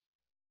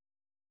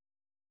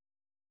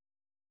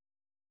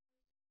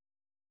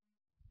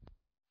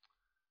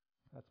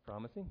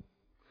Promising.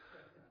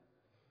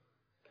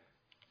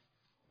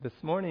 This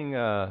morning,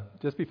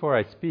 just before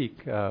I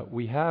speak,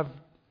 we have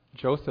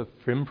Joseph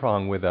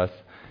Frimprong with us.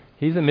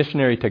 He's a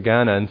missionary to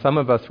Ghana, and some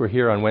of us were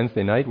here on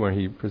Wednesday night where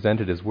he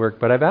presented his work.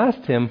 But I've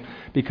asked him,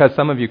 because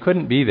some of you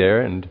couldn't be there,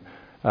 and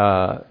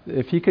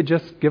if he could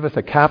just give us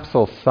a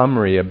capsule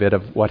summary a bit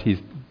of what he's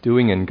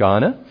doing in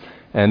Ghana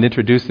and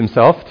introduce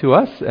himself to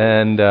us.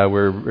 And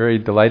we're very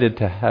delighted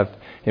to have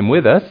him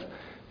with us.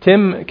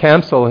 Tim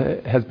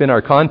Camsell has been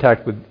our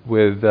contact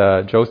with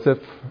Joseph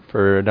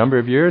for a number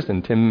of years,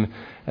 and Tim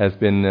has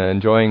been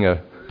enjoying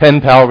a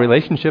pen-pal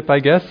relationship,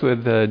 I guess,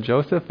 with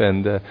Joseph,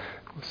 and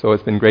so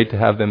it's been great to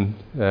have them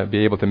be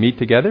able to meet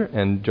together,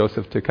 and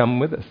Joseph to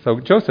come with us. So,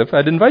 Joseph,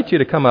 I'd invite you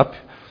to come up,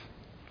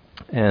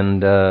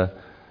 and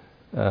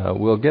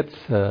we'll get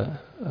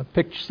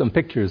some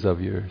pictures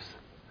of yours.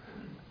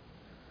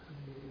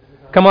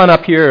 Come on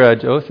up here,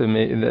 Joseph.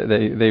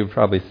 They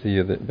probably see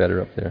you better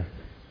up there.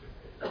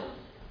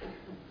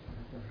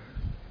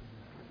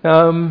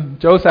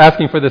 Joe's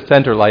asking for the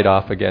center light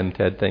off again,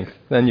 Ted. Thanks.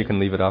 Then you can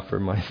leave it off for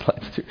my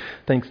slides too.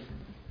 Thanks.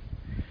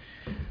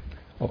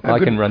 I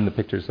can run the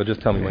pictures, so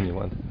just tell me when you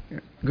want.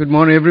 Good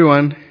morning,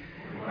 everyone.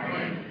 Good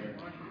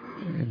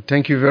morning.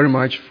 Thank you very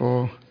much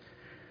for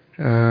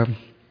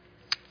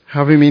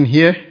having me in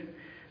here.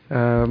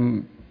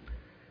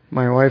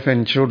 My wife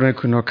and children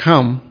could not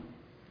come.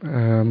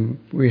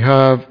 We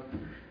have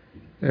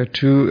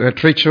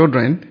three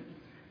children,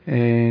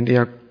 and they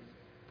are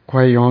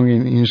quite young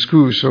in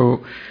school,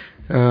 so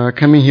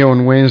coming here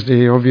on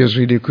Wednesday,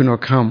 obviously they could not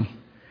come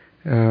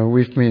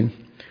with me.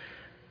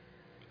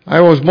 I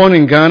was born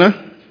in Ghana,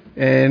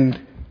 and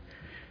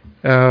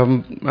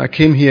I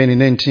came here in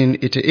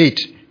 1988,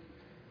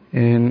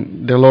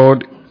 and the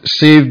Lord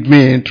saved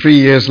me 3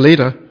 years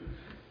later,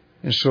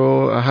 and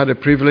so I had the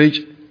privilege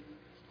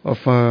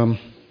of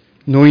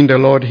knowing the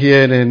Lord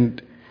here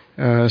and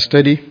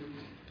study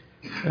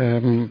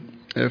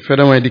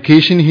further my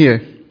education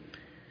here.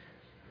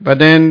 But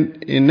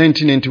then in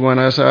 1991,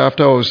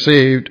 after I was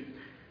saved,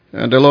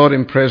 the Lord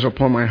impressed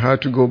upon my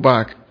heart to go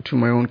back to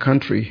my own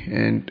country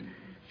and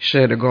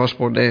share the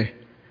gospel there.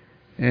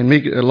 And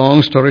make a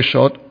long story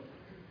short,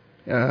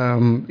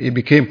 it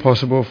became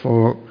possible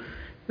for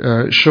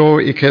Shaw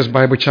Acres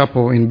Bible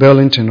Chapel in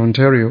Burlington,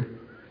 Ontario,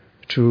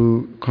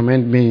 to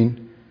commend me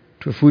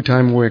to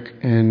full-time work,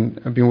 and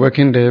I've been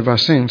working there ever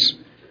since.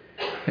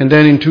 And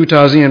then in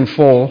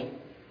 2004,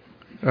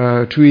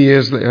 2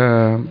 years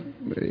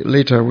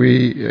later,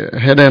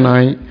 Heather and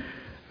I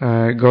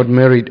got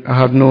married. I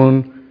have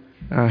known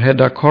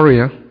Heather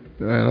Correa,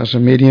 as a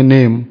maiden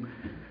name,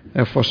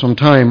 for some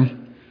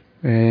time,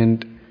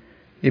 and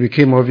it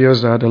became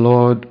obvious that the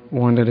Lord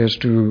wanted us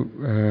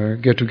to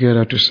get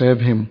together to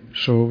serve Him.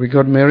 So we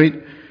got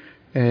married,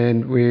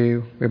 and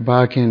we're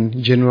back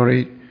in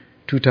January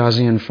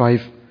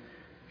 2005,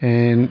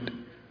 and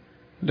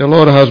the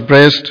Lord has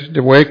blessed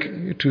the work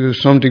to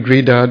some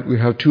degree that we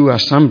have two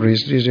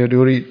assemblies. These are the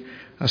only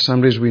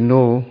assemblies we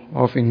know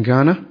of in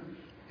Ghana,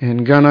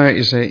 and Ghana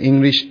is an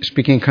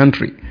English-speaking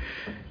country.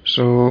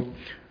 So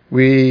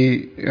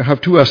we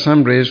have two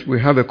assemblies. We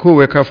have a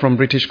co-worker from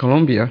British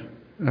Columbia.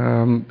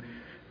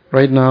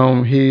 Right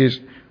now he is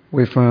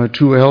with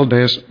two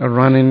elders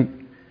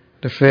running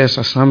the first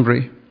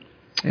assembly,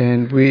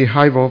 and we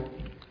have up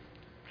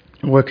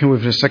working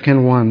with the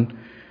second one,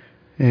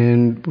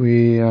 and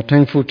we are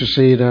thankful to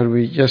say that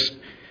we just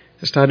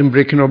started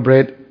breaking our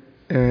bread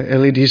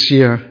early this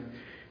year.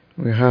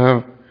 We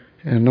have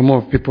a number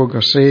of people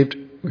got saved.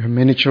 We have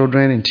many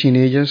children and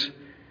teenagers,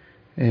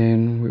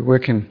 and we're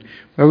working.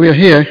 But we are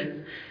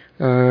here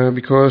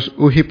because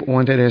UHIP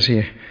wanted us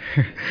here.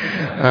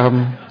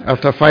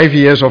 After 5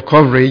 years of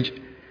coverage,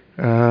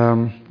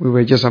 we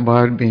were just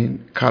about being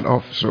cut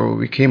off, so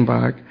we came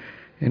back,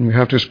 and we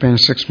have to spend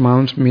 6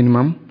 months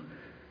minimum,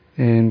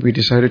 and we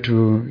decided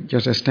to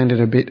just extend it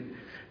a bit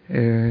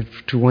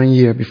to 1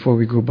 year before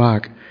we go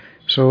back.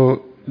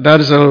 So that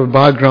is a little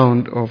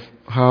background of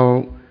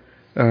how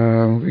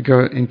we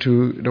got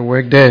into the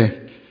work there.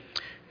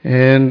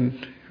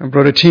 And our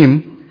brother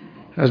Tim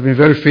has been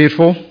very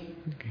faithful.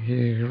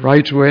 He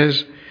writes to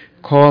us,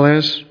 calls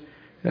us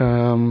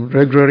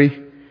regularly.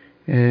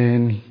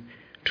 And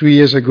 2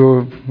 years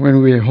ago,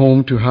 when we were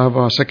home to have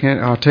our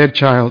third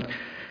child,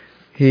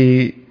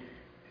 he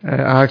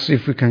asked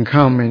if we can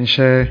come and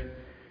share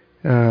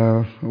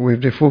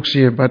with the folks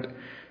here. But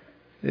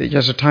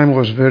just the time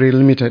was very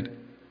limited.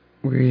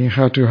 We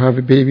had to have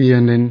a baby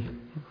and then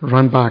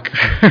run back.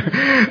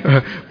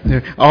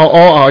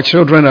 all our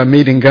children are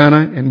made in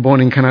Ghana and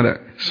born in Canada,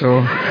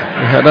 so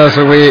that's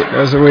the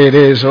way it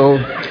is. So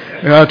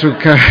we had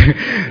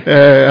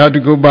to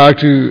go back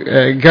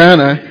to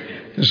Ghana,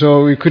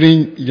 so we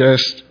couldn't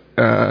just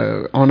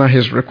honor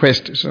his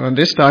request. So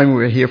this time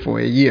we were here for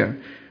a year.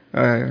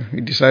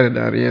 We decided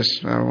that yes,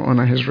 I'll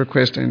honor his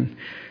request and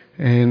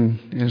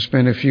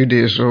spend a few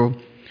days. So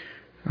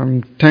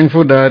I'm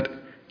thankful that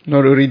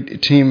not only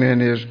Tim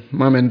and his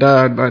mom and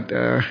dad, but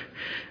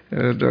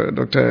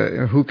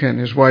Dr. Hook and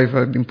his wife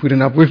have been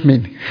putting up with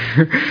me.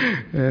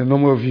 A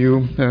number of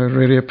you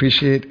really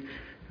appreciate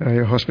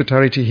your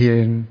hospitality here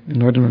in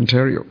Northern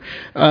Ontario.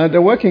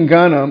 The work in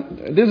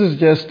Ghana, this is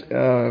just,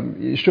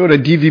 you show the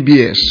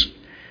DVBS.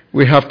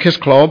 We have Kids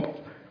Club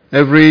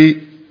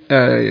every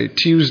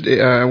Thursday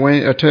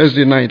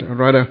night, or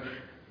rather.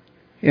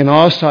 In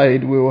our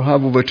side, we will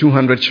have over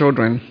 200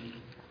 children,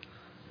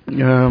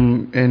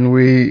 and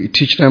we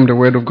teach them the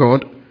Word of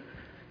God.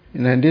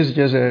 And then this is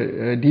just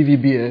a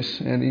DVBS,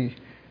 and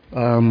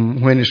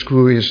when the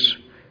school is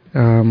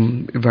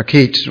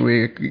vacates,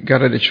 we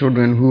gather the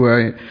children who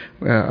are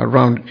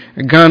around.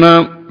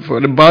 Ghana, for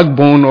the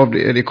backbone of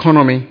the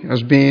economy,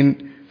 has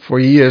been for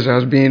years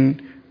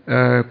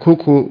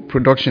cocoa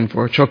production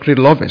for chocolate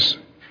lovers,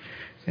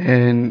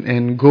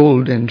 and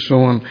gold and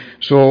so on.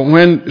 So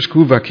when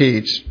school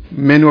vacates,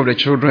 many of the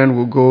children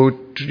will go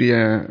to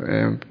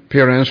their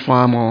parents'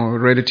 farm or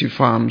relative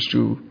farms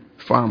to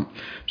farm.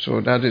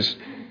 So that is.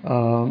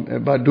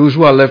 But those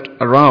who are left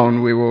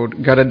around, we will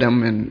gather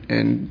them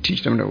and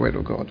teach them the Word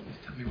of God.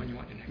 Tell me when you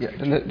want the next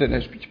picture. The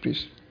next picture,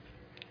 please.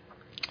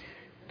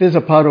 This is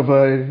a part of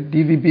a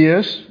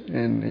DVBS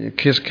and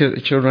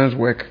children's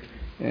work.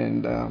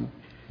 And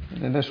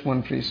the next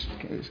one, please.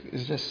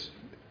 Is this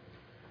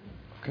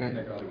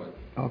okay?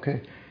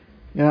 Okay.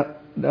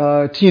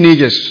 Yeah,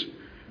 teenagers.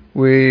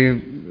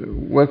 We're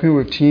working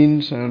with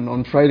teens, and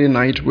on Friday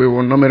night we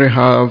will normally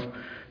have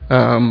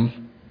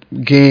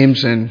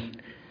games and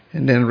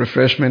then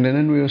refreshment, and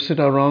then we will sit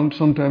around.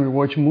 Sometimes we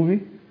watch a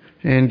movie.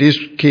 In this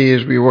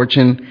case, we're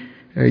watching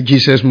a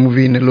Jesus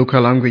movie in the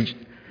local language.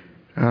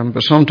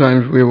 But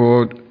sometimes we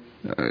will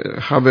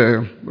have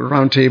a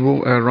round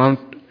table,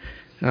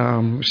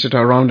 sit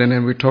around, and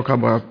then we talk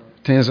about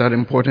things that are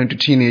important to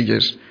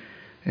teenagers,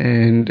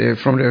 and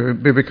from the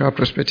biblical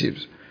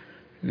perspectives.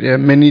 There are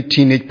many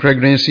teenage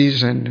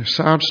pregnancies and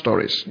sad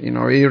stories in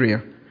our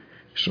area,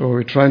 so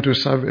we're trying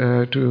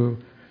to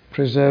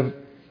preserve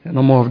a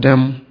number of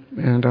them,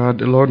 and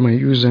the Lord may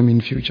use them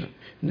in future.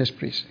 Next,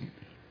 please.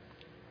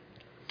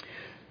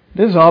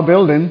 This is our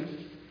building.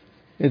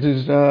 It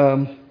is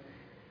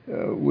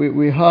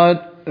we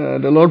had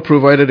the Lord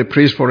provided a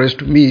place for us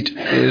to meet,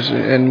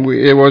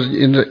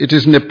 it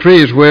is in a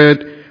place where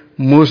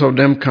most of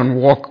them can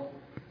walk.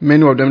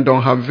 Many of them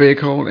don't have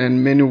vehicle,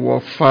 and many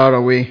walk far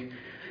away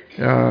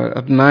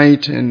at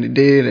night and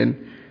day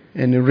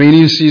and the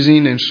rainy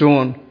season and so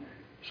on.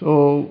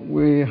 So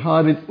we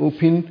had it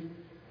open.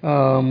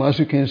 As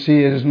you can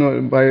see, it is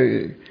not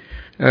by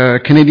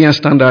Canadian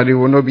standard, it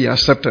will not be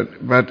accepted.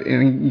 But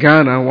in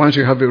Ghana, once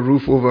you have a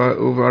roof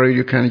over it,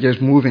 you can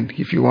just move in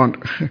if you want.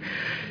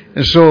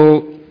 And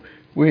so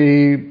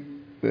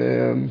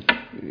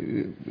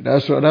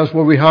that's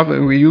what we have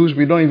and we use.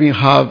 We don't even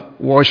have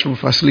washroom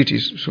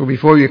facilities. So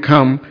before you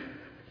come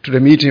to the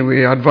meeting,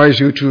 we advise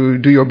you to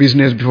do your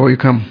business before you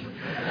come.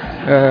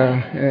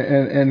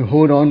 And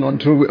hold on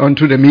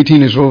until the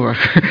meeting is over.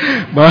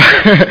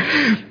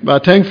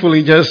 But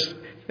thankfully, just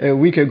a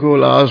week ago,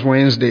 last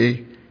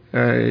Wednesday,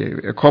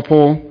 a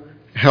couple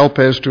helped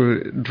us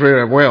to drill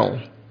a well.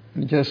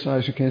 Just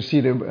as you can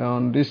see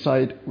on this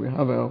side, we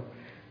have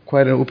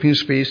quite an open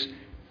space.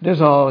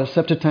 There's our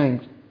septic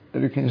tank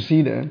that you can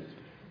see there,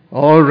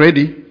 all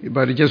ready,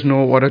 but it just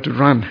no water to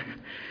run.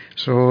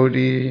 So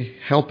they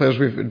helped us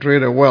with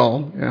drill a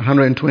well,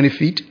 120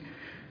 feet.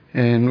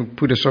 And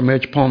put a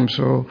submerged pump.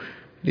 So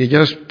they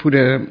just put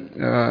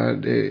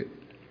the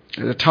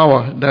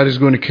tower that is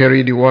going to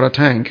carry the water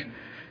tank.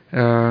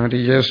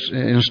 They just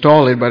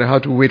install it, but they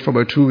have to wait for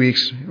about 2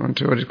 weeks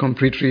until it's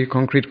completely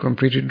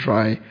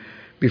dry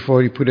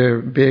before you put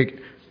a big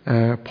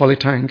poly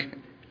tank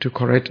to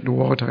collect the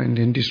water and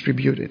then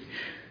distribute it.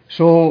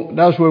 So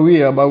that's where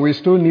we are, but we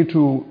still need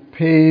to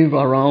pave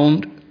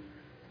around.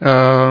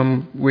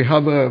 We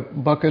have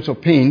buckets of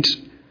paint,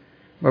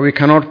 but we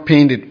cannot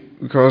paint it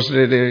because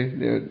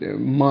the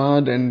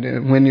mud and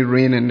when it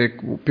rains and the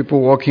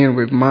people walking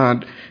with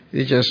mud,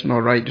 it's just not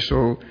right.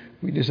 So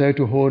we decided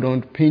to hold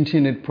on to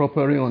painting it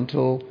properly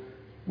until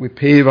we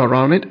pave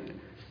around it,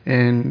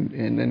 and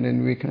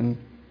then we can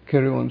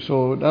carry on.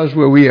 So that's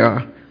where we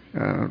are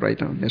right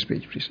now. Next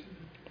page, please.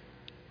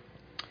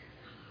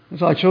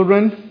 That's our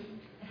children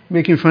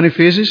making funny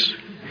faces.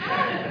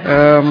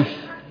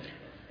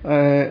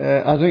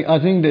 I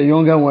think the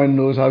younger one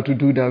knows how to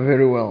do that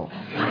very well.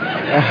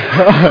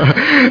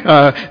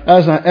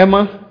 That's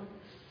Emma,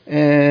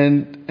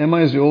 and Emma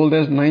is the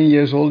oldest, 9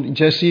 years old.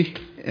 Jessie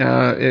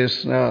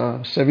is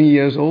 7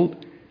 years old,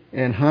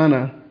 and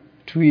Hannah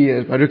 2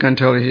 years. But you can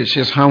tell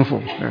she's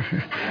harmful.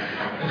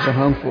 It's a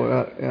handful.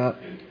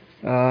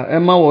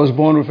 Emma was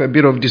born with a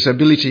bit of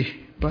disability,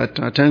 but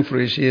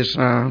thankfully she has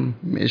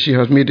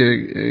made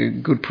a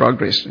good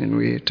progress, and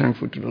we're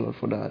thankful to the Lord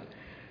for that.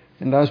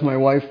 And that's my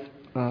wife,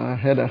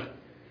 Heather.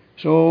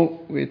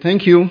 So we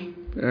thank you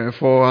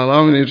for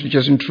allowing me to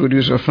just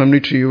introduce our family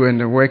to you and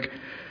the work.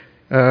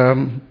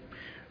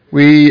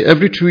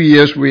 Every 2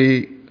 years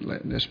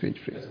this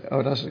page, please.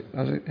 Oh, that's it.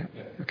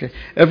 Yeah. Okay.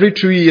 Every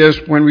 2 years,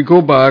 when we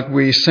go back,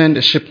 we send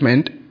a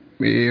shipment.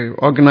 We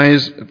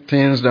organize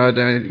things that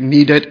are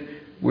needed.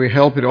 We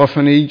help with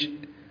orphanage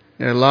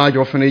a large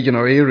orphanage in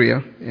our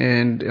area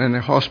and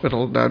a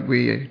hospital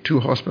two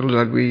hospitals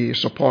that we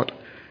support.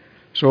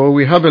 So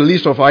we have a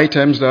list of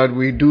items that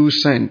we do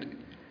send,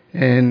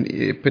 and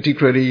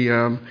particularly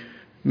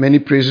many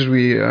places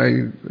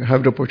I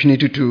have the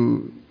opportunity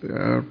to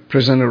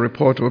present a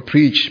report or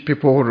preach.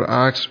 People will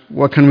ask,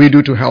 what can we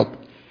do to help?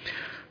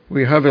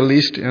 We have a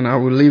list, and I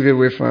will leave it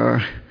with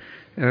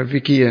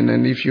Vicky, and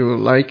then if you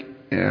like,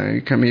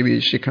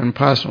 she can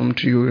pass on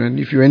to you, and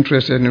if you're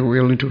interested and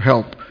willing to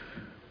help,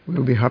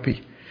 we'll be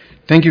happy.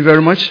 Thank you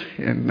very much,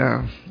 and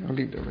I'll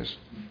leave the rest.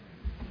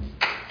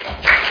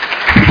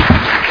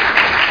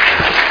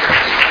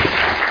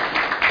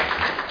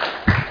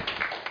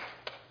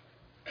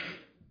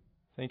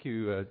 Thank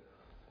you,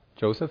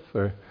 Joseph,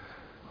 for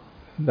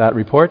that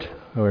report.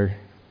 We've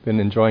been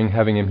enjoying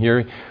having him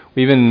here.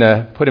 We even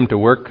put him to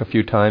work a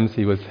few times.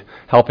 He was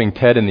helping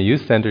Ted in the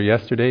youth center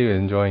yesterday,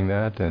 enjoying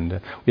that, and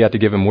we had to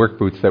give him work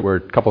boots that were a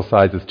couple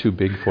sizes too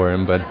big for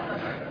him, but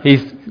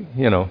he's,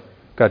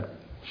 got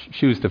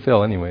shoes to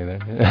fill anyway there.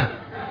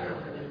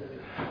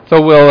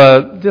 So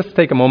we'll just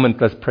take a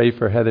moment. Let's pray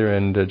for Heather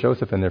and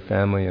Joseph and their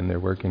family and their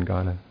work in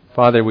Ghana.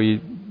 Father,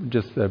 we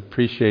just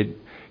appreciate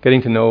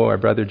getting to know our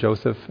brother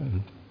Joseph,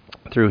 and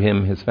through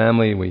him, his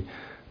family. We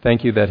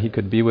thank you that he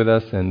could be with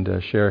us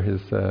and share his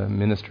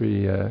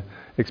ministry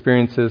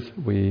experiences.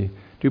 We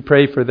do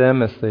pray for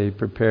them as they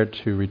prepare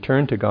to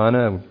return to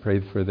Ghana. We pray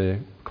for the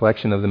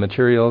collection of the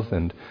materials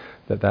and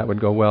that would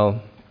go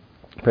well.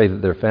 Pray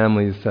that their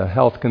families'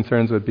 health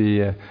concerns would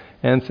be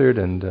answered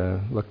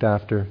and looked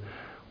after.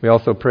 We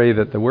also pray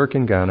that the work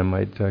in Ghana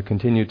might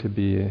continue to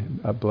be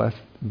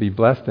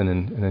blessed and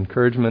an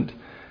encouragement,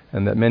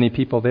 and that many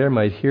people there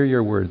might hear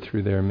your word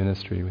through their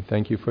ministry. We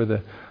thank you for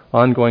the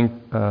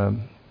ongoing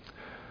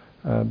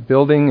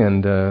building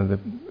and the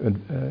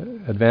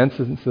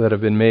advances that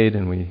have been made,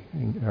 and we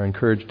are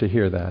encouraged to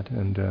hear that.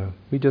 And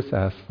we just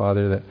ask,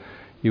 Father, that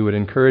you would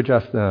encourage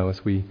us now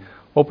as we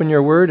open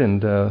your word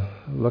and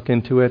look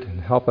into it,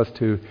 and help us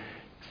to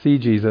see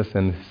Jesus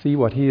and see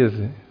what he is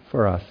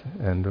for us.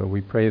 And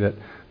we pray that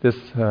this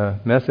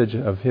message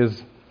of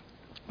his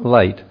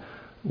light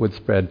would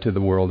spread to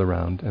the world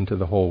around and to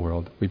the whole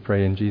world. We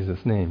pray in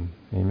Jesus' name.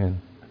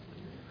 Amen.